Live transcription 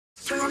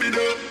Hey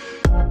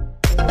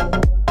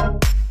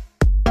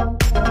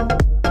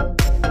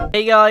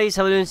guys,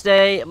 how are we doing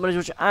today? My name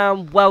is George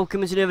and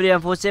welcome to a new video.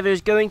 And for today's video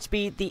is going to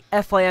be the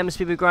FIM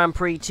Speedway Grand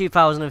Prix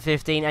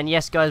 2015. And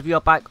yes guys, we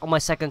are back on my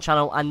second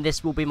channel and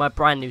this will be my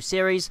brand new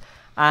series.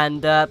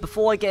 And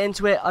before I get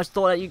into it, I just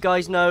thought that you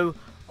guys know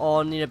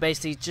on,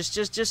 basically just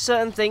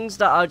certain things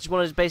that I just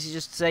wanted to basically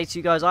just say to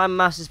you guys. I'm a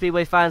massive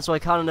Speedway fan, so I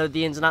kind of know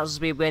the ins and outs of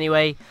Speedway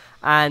anyway.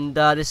 And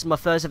this is my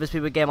first ever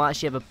Speedway game I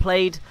actually ever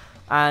played.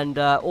 And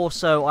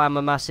also I'm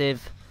a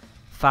massive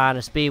fan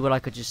of Speedway,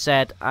 like I just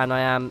said, and I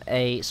am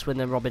a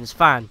Swindon Robbins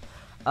fan.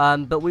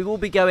 But we will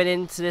be going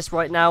into this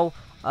right now.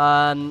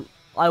 I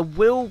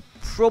will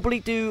probably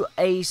do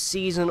a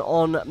season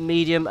on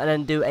medium and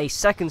then do a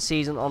second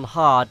season on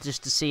hard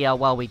just to see how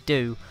well we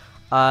do.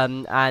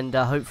 And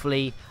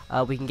hopefully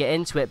we can get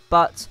into it.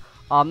 But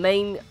our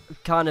main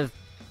kind of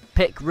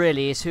pick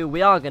really is who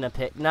we are going to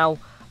pick. Now,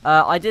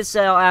 I did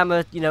say I am a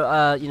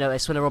a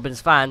Swindon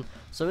Robbins fan.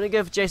 So I'm going to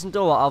go for Jason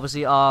Doyle,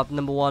 obviously our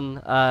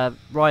 #1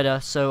 rider,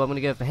 so I'm going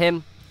to go for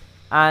him.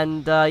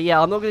 And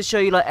yeah, I'm not going to show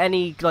you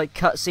any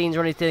cutscenes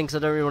or anything because I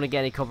don't really want to get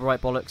any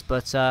copyright bollocks.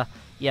 But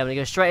yeah, I'm going to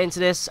go straight into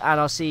this and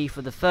I'll see you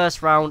for the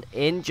first round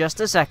in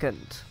just a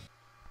second.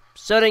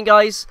 So then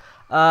guys,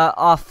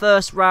 our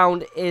first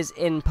round is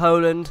in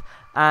Poland.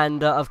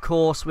 And of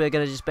course we're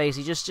going to just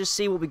basically just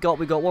see what we got.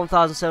 We got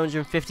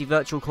 1,750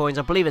 virtual coins.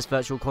 I believe it's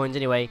virtual coins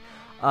anyway.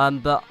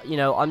 But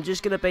I'm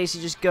just gonna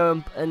basically just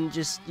go and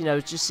just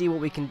see what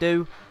we can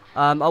do.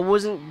 I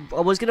was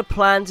gonna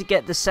plan to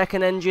get the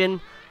second engine,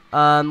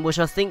 which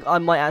I think I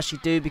might actually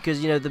do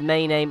because the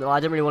main aim, I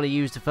don't really want to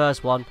use the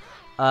first one.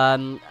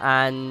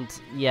 And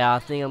yeah, I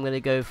think I'm gonna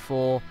go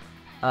for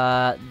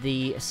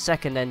the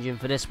second engine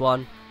for this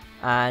one.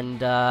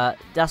 And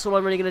that's all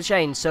I'm really gonna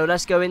change. So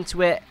let's go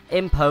into it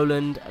in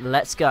Poland.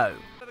 Let's go.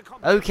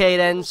 Okay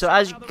then, so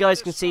as you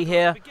guys can see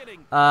here,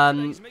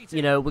 we're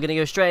going to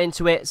go straight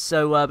into it.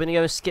 So we're going to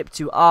go skip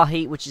to our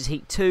heat, which is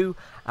heat 2,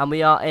 and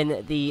we are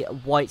in the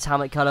white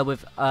helmet colour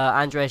with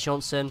Andreas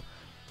Johnson,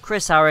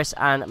 Chris Harris,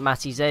 and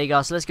Matty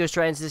Zagar. So let's go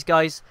straight into this,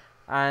 guys,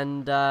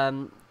 and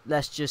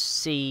let's just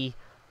see,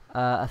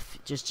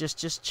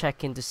 just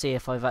checking to see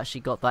if I've actually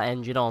got that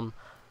engine on.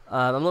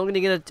 I'm not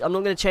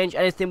going to change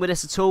anything with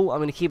this at all. I'm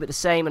going to keep it the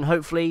same, and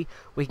hopefully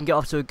we can get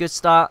off to a good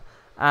start.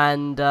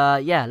 And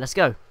yeah, let's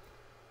go.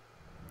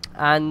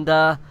 And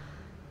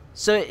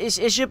so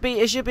it should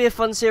be a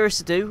fun series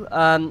to do.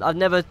 I've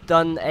never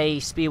done a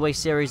Speedway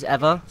series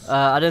ever.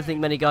 I don't think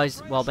many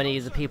guys, well, many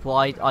of the people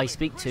I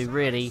speak to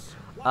really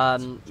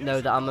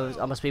know that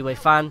I'm a Speedway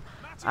fan.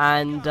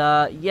 And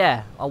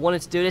yeah, I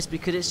wanted to do this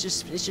because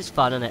it's just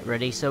fun, isn't it?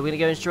 Really. So we're gonna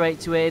go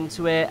straight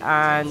into it,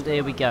 and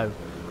here we go.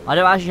 I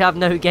don't actually have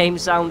no game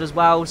sound as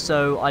well,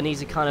 so I need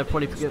to kind of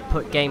probably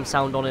put game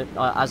sound on it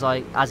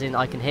as in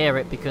I can hear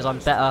it, because I'm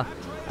better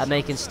at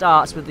making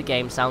starts with the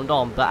game sound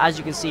on. But as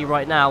you can see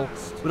right now,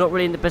 we're not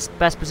really in the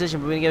best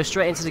position. We're going to go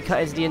straight into the cut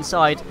into the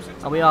inside,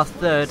 and we are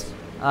third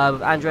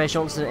with Andreas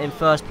Johnson in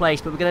first place.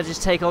 But we're going to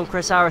just take on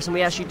Chris Harris, and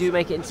we actually do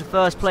make it into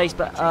first place.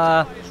 But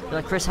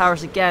Chris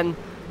Harris again,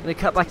 going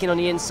to cut back in on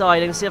the inside.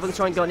 I'm going to see if I can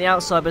try and go on the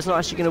outside, but it's not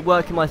actually going to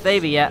work in my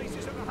favour yet.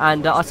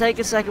 And I'll take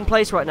a second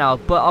place right now,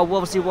 but I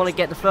obviously want to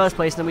get the first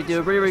place. And then we do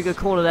a really good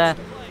corner there,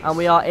 and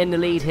we are in the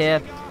lead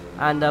here.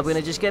 And we're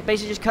going to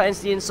basically just cut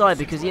into the inside,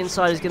 because the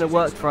inside is going to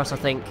work for us, I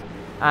think.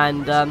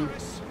 And,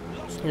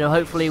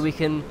 hopefully we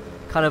can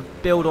kind of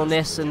build on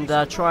this and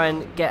try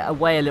and get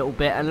away a little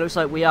bit. And it looks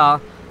like we are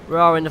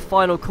in the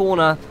final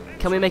corner.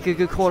 Can we make a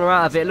good corner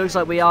out of it? It looks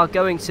like we are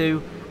going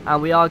to,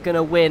 and we are going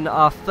to win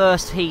our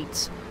first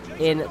heat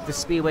in the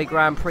Speedway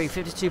Grand Prix.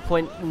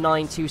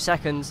 52.92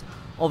 seconds.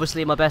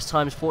 Obviously my best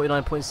time is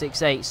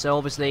 49.68, so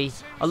obviously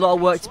a lot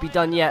of work to be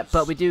done yet,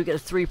 but we do get the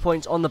 3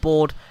 points on the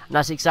board, and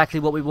that's exactly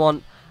what we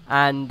want.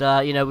 And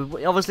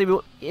obviously,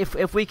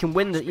 if we can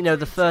win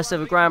the first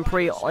ever Grand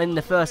Prix in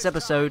the first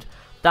episode,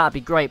 that'd be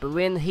great. But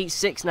we're in Heat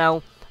 6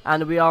 now,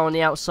 and we are on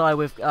the outside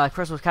with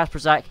Krzysztof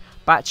Kasperzak,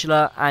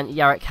 Bachelor, and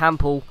Jarek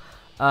Hampel.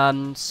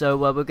 So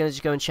we're going to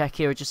just go and check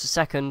here in just a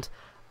second.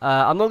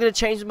 I'm not going to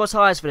change my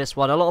tyres for this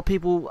one. A lot of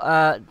people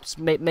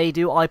may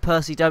do. I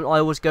personally don't. I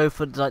always go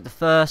for the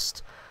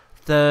first,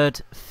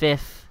 third,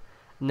 fifth,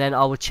 and then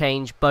I will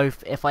change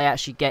both if I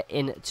actually get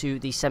into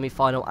the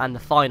semi-final and the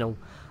final.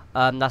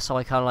 That's how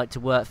I kind of like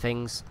to work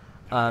things,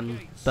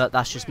 but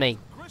that's just me.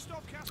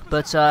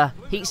 But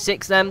Heat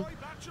 6 then,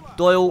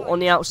 Doyle on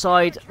the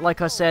outside. Like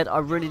I said, I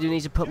really do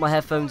need to put my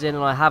headphones in,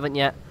 and I haven't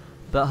yet,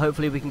 but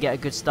hopefully we can get a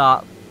good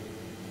start.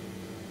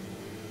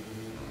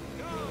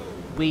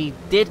 We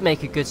did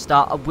make a good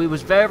start. We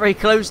was very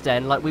close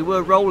then, like we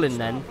were rolling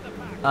then,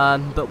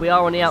 but we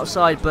are on the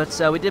outside. But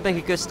we did make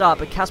a good start.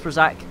 But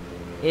Kasperzak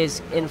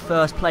is in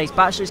first place.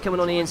 Bachelor's coming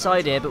on the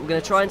inside here, but we're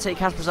going to try and take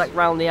Kasperzak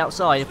round the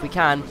outside if we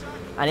can.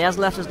 And he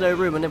hasn't left us no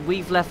room, and then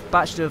we've left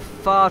Bachelor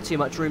far too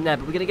much room there.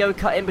 But we're going to go and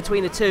cut in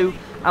between the two,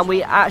 and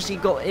we actually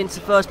got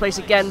into first place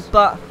again.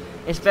 But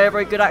it's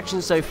very good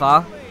action so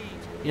far.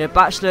 You know,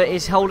 Bachelor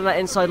is holding that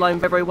inside line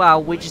very, very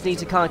well. We just need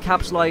to kind of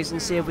capitalise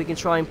and see if we can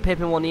try and pip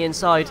him on the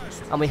inside.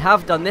 And we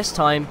have done this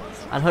time.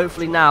 And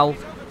hopefully now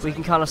we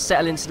can kind of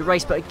settle into the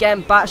race. But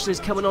again, Bachelor's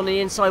coming on the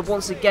inside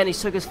once again. He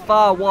took us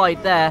far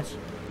wide there.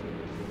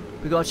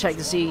 We've got to check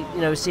to see, you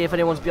know, see if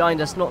anyone's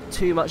behind us. Not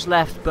too much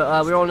left,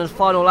 but we're on the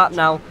final lap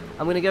now.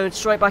 I'm going to go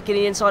straight back in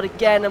the inside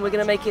again, and we're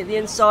going to make it the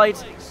inside.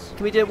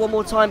 Can we do it one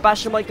more time?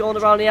 Bachelor might go on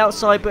around the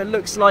outside, but it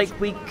looks like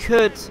we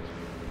could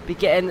be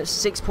getting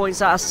 6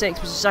 points out of 6,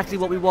 which is exactly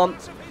what we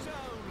want.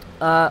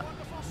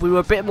 We were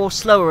a bit more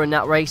slower in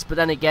that race, but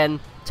then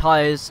again,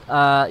 tyres,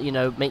 you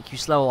know, make you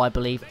slower, I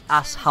believe.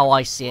 That's how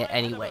I see it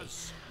anyway.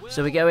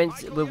 So we go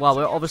into, well,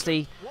 we're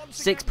obviously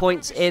 6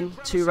 points in,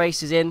 2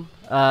 races in.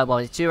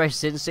 Well, 2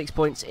 races in, 6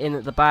 points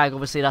in the bag.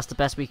 Obviously, that's the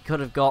best we could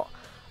have got.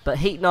 But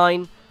Heat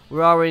 9,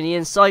 we are in the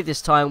inside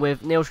this time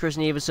with Niels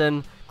Christian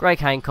Everson, Greg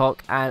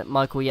Hancock, and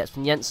Michael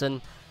Jetsson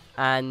Jensen.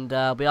 And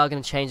we are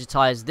going to change the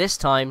tyres this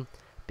time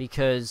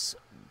because,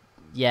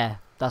 yeah,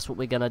 that's what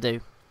we're going to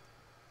do.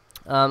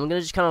 I'm going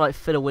to just kind of like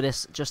fiddle with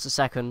this just a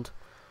second.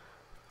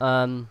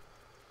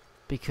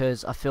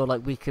 Because I feel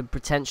like we could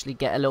potentially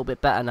get a little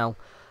bit better now.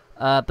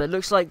 But it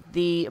looks like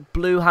the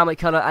blue helmet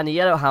colour and the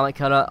yellow helmet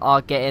colour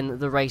are getting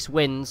the race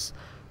wins.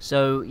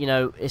 So, you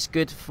know, it's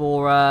good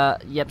for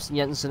Jepsen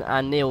Jensen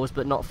and Niels,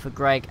 but not for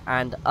Greg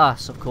and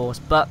us, of course.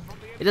 But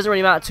it doesn't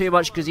really matter too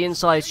much because the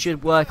inside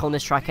should work on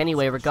this track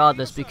anyway,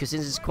 regardless. Because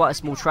since it's quite a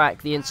small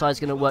track, the inside is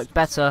going to work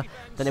better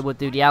than it would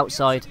do the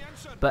outside.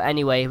 But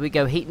anyway, here we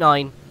go, Heat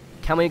 9.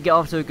 Can we get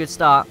off to a good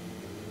start?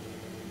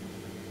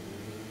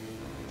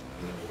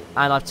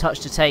 And I've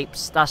touched the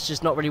tapes. That's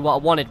just not really what I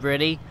wanted,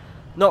 really.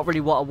 Not really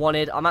what I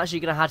wanted. I'm actually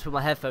going to have to put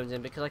my headphones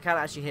in because I can't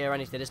actually hear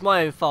anything. It's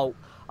my own fault.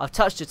 I've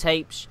touched the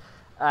tapes,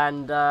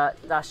 and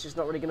that's just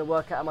not really going to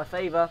work out in my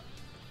favour.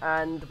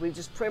 And we've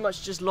just pretty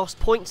much just lost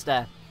points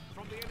there.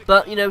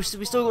 But, you know,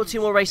 we still got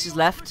 2 more races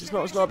left. It's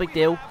not a big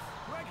deal.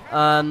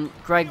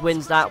 Greg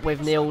wins that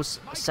with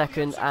Niels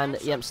second and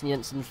Jepsen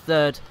Jensen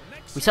third.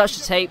 We touched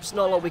the tapes.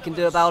 Not a lot we can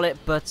do about it,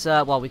 but,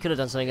 well, we could have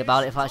done something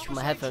about it if I actually put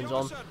my headphones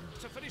on.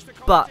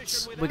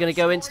 But we're going to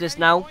go into this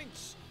now.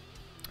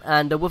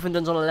 And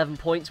Wolfenden's on 11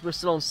 points. We're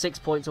still on 6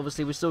 points,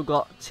 obviously. We've still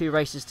got 2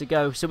 races to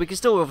go. So we can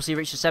still obviously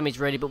reach the semis,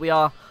 really. But we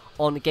are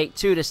on gate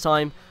 2 this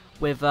time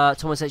with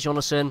Thomas H.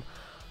 Jonassen,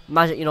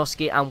 Magic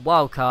Janoski, and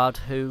Wildcard,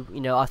 who,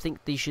 you know, I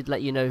think they should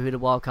let you know who the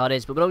Wildcard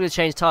is. But we're not going to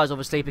change tyres,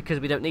 obviously, because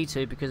we don't need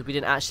to, because we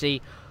didn't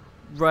actually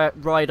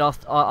ride off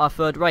our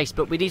third race.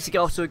 But we need to get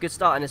off to a good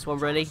start in this one,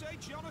 really.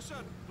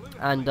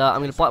 And I'm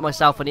going to bite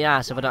myself on the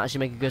ass if I don't actually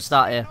make a good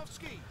start here.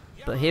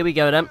 But here we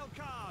go, then.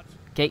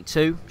 Gate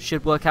 2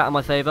 should work out in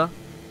my favour.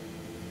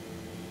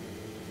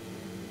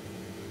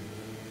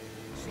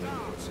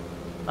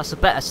 That's a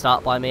better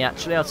start by me,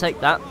 actually. I'll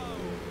take that.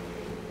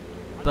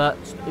 But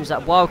who's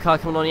that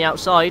Wildcard coming on the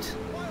outside?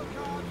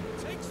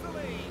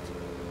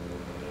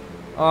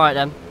 Alright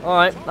then.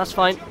 Alright, that's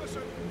fine.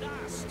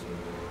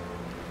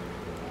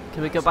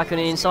 Can we go back on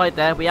the inside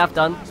there? We have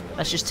done.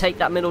 Let's just take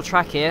that middle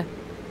track here.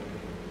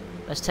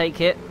 Let's take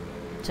it.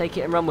 Take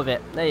it and run with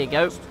it. There you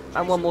go.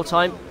 And one more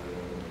time.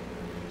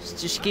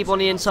 Just keep on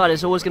the inside.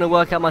 It's always going to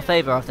work out in my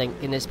favour, I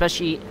think. And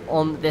especially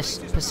on this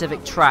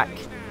specific track.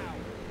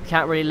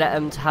 Can't really let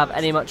them have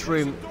any much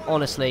room,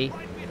 honestly.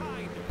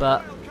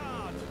 But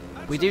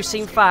we do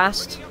seem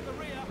fast.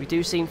 We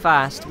do seem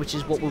fast, which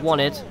is what we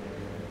wanted.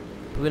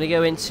 We're going to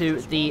go into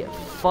the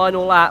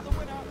final lap.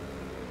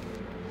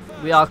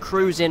 We are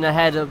cruising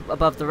ahead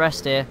above the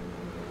rest here.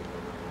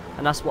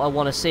 And that's what I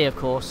want to see, of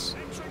course.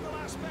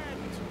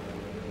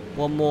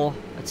 One more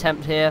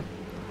attempt here.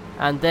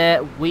 And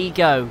there we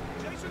go.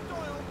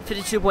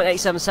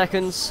 52.87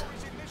 seconds.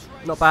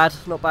 Not bad,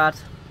 not bad.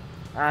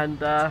 And,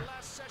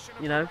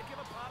 you know,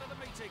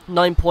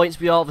 9 points.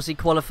 We are obviously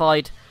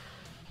qualified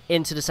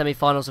into the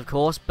semi-finals, of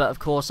course. But, of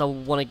course, I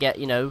want to get,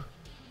 you know,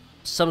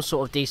 some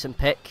sort of decent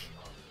pick.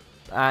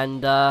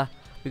 And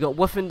we've got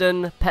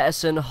Wolfenden,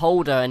 Pettersson,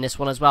 Holder in this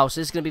one as well.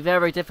 So this is going to be very,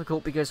 very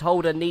difficult because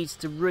Holder needs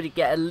to really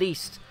get at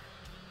least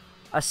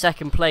a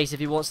second place if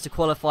he wants to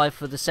qualify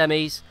for the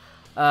semis.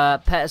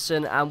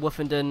 Pettersson and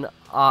Wolfenden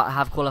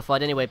have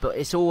qualified anyway. But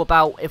it's all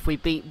about if we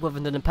beat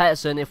Wolfenden and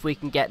Pettersson, if we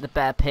can get the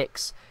better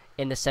picks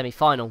in the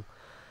semi-final.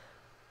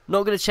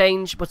 Not going to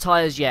change my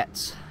tyres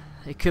yet.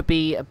 It could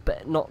be a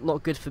bit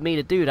not good for me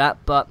to do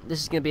that, but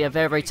this is going to be a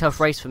very, very tough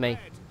race for me.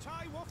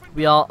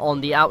 We are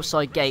on the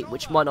outside gate,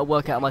 which might not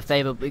work out in my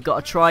favour, but we've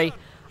got to try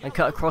and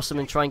cut across them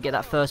and try and get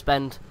that first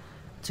bend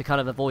to kind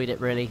of avoid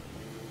it, really.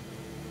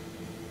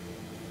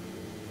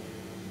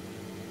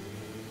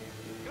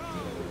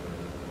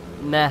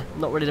 Meh,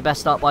 not really the best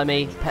start by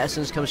me.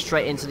 Pettersson's come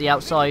straight into the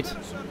outside.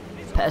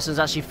 Pettersson's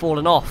actually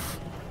fallen off.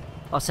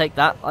 I'll take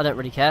that. I don't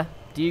really care.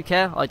 Do you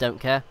care? I don't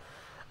care.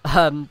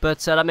 But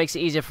that makes it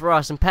easier for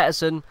us. And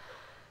Pettersson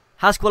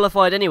has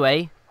qualified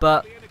anyway,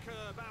 but,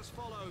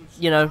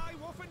 you know,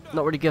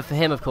 not really good for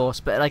him, of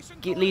course. But like,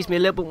 it leaves me a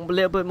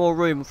little bit more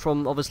room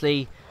from,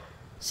 obviously,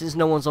 since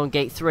no one's on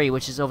gate 3,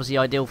 which is obviously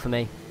ideal for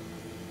me.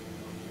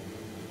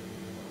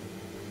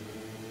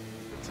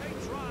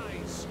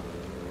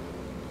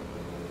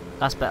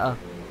 That's better.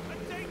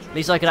 At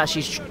least I could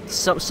actually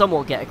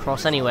somewhat get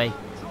across anyway.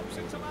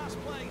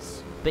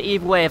 But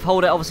either way, if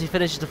Holder obviously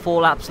finishes the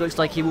 4 laps, looks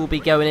like he will be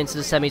going into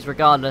the semis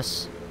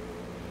regardless.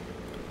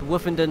 But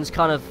Woofenden's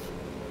kind of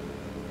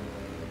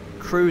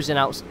cruising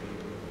out,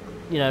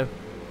 you know,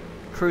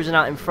 cruising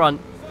out in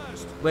front.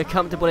 We're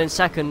comfortable in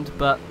second,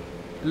 but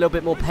a little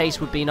bit more pace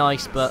would be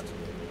nice, but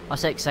I'll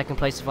take second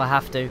place if I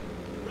have to.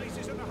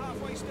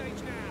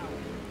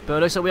 But it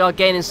looks like we are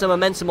gaining some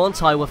momentum on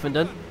Ty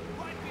Woofenden.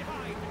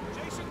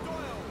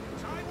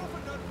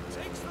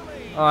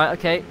 Alright,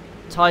 okay.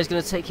 Ty's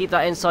going to keep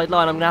that inside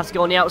line. I'm going to have to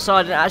go on the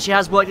outside, and it actually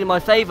has worked in my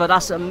favour.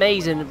 That's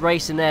amazing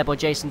racing there by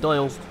Jason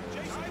Doyle.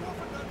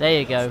 There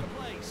you go.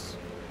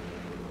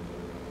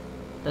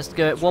 Let's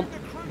go.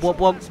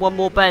 One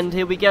more bend.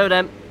 Here we go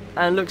then.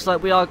 And looks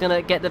like we are going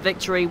to get the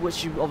victory,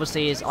 which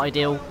obviously is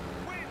ideal.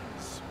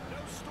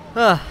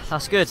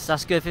 That's good.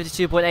 That's good.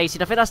 52.18. I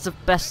think that's the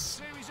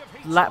best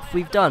lap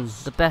we've done.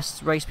 The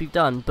best race we've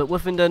done. But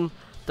Woofenden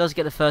does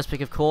get the first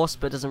pick, of course,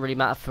 but it doesn't really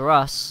matter for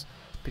us,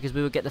 because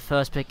we will get the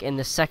first pick in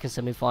the second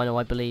semi-final,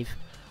 I believe.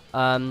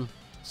 So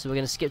we're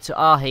going to skip to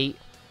our heat,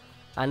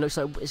 and looks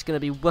like it's going to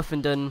be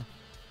Woofenden.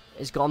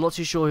 I'm not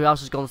too sure who else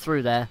has gone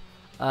through there,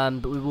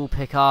 but we will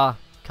pick our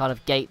kind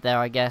of gate there,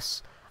 I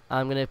guess.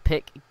 I'm going to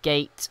pick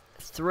gate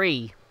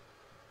 3.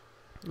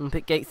 I'm going to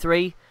pick gate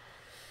 3.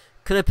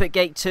 Could have picked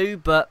gate 2,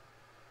 but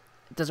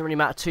it doesn't really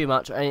matter too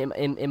much,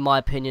 in my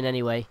opinion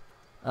anyway,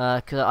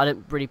 because I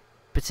don't really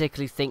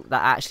particularly think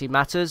that actually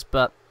matters,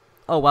 but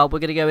oh well, we're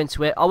going to go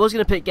into it. I was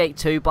going to pick gate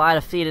 2, but I had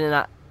a feeling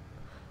that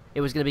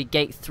it was going to be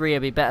gate 3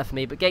 would be better for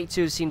me. But gate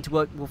 2 seemed to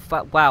work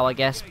well, I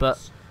guess.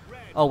 But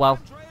oh well.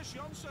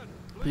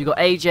 We've got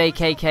AJ,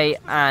 KK,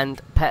 and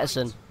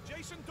Peterson.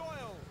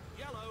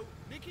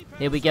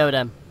 Here we go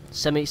then.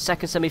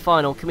 Second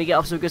semi-final. Can we get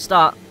off to a good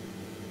start?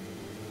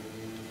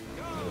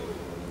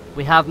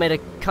 We have made a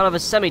kind of a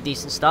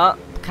semi-decent start.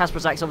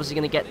 Kasperzak's obviously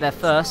going to get there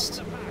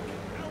first.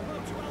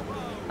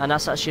 And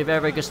that's actually a very,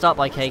 very good start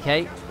by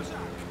KK.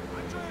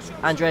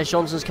 Andreas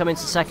Johnson's come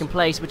into second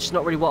place, which is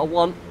not really what I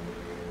want,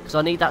 because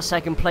I need that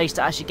second place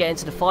to actually get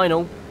into the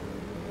final.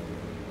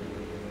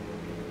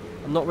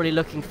 I'm not really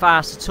looking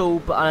fast at all,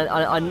 but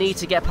I need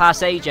to get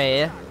past AJ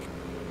here,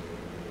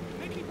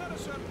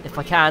 if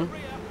I can.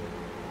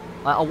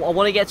 I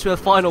want to get to a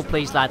final,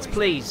 please, lads,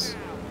 please.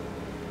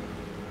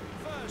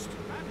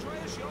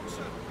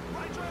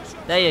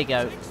 There you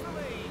go.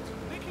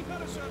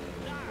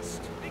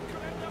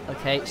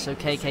 Okay, so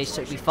KK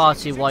took me far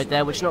too wide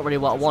there, which is not really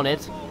what I wanted.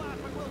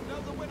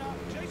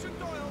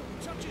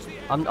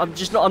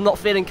 I'm not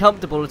feeling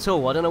comfortable at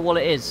all. I don't know what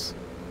it is.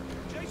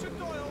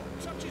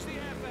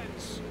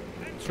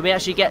 Can we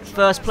actually get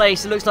first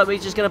place? It looks like we're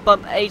just going to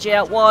bump AJ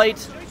out wide,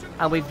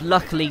 and we've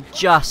luckily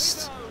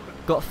just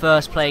got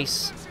first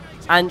place.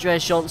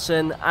 Andreas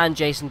Johnson and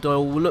Jason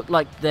Doyle will look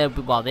like they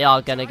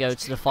are going to go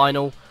to the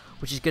final,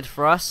 which is good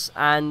for us,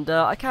 and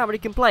I can't really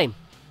complain.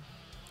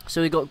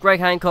 So we've got Greg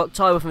Hancock,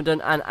 Ty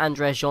Woofenden, and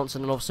Andreas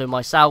Johnson, and also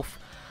myself.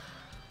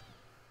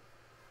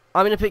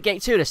 I'm going to pick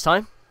gate 2 this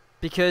time,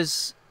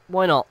 because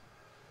why not?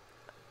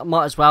 I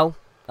might as well.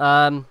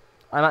 I'm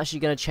actually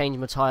going to change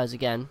my tyres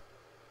again.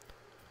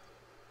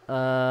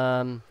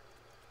 I'm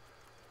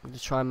going to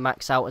try and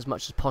max out as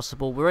much as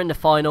possible. We're in the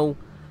final.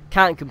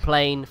 Can't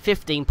complain.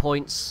 15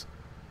 points.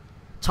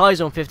 Ty's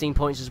on 15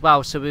 points as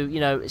well. So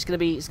it's going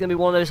to be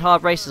one of those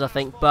hard races, I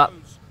think. But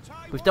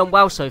we've done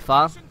well so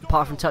far,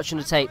 apart from touching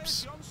the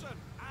tapes.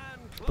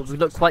 But we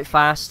look quite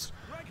fast,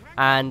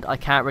 and I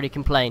can't really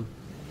complain.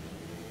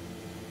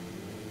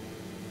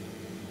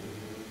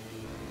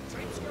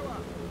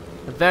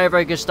 A very,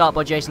 very good start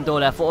by Jason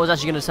Doyle. I thought I was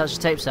actually going to touch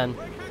the tapes then,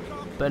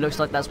 but it looks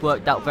like that's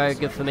worked out very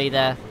good for me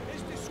there.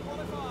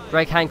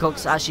 Greg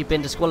Hancock's actually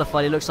been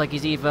disqualified. It looks like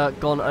he's either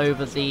gone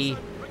over the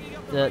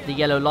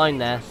yellow line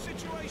there.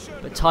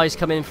 But Ty's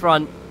come in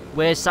front.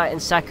 We're sat in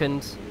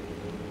second.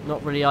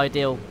 Not really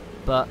ideal,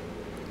 but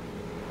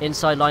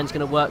inside line's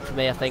going to work for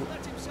me, I think.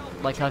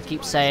 Like I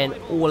keep saying,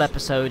 all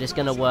episode is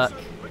going to work.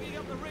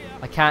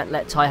 I can't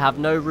let Ty have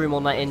no room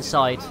on that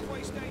inside.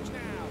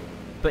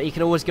 But he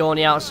can always go on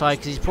the outside,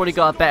 because he's probably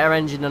got a better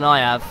engine than I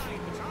have.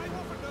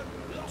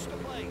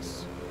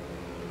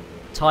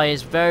 Ty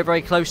is very,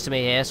 very close to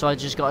me here, so I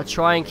just got to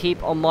try and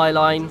keep on my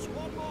line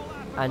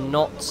and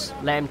not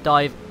let him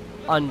dive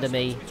under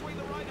me.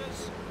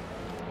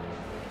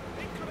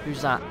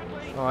 Who's that?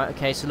 Alright,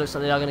 okay, so it looks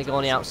like they are going to go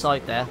on the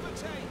outside there.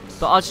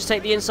 But I'll just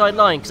take the inside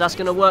line, because that's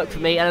going to work for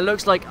me. And it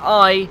looks like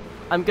I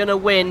am going to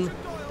win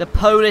the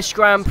Polish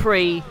Grand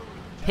Prix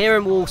here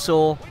in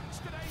Warsaw.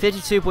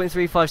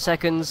 52.35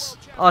 seconds.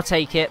 I'll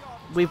take it.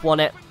 We've won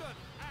it.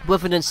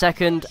 Woofenden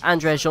second.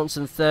 Andreas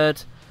Johnson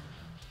third.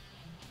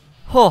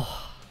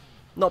 Oh,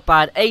 not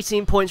bad.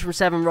 18 points from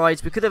 7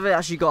 rides. We could have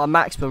actually got a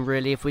maximum,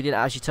 really, if we didn't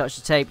actually touch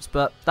the tapes.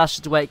 But that's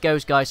just the way it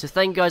goes, guys. So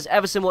thank you guys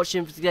ever so much for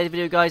watching today's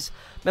video, guys.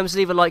 Remember to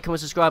leave a like, comment,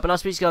 subscribe. And I'll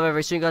speak to you guys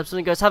very soon, guys.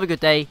 So, guys, have a good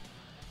day.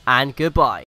 And goodbye.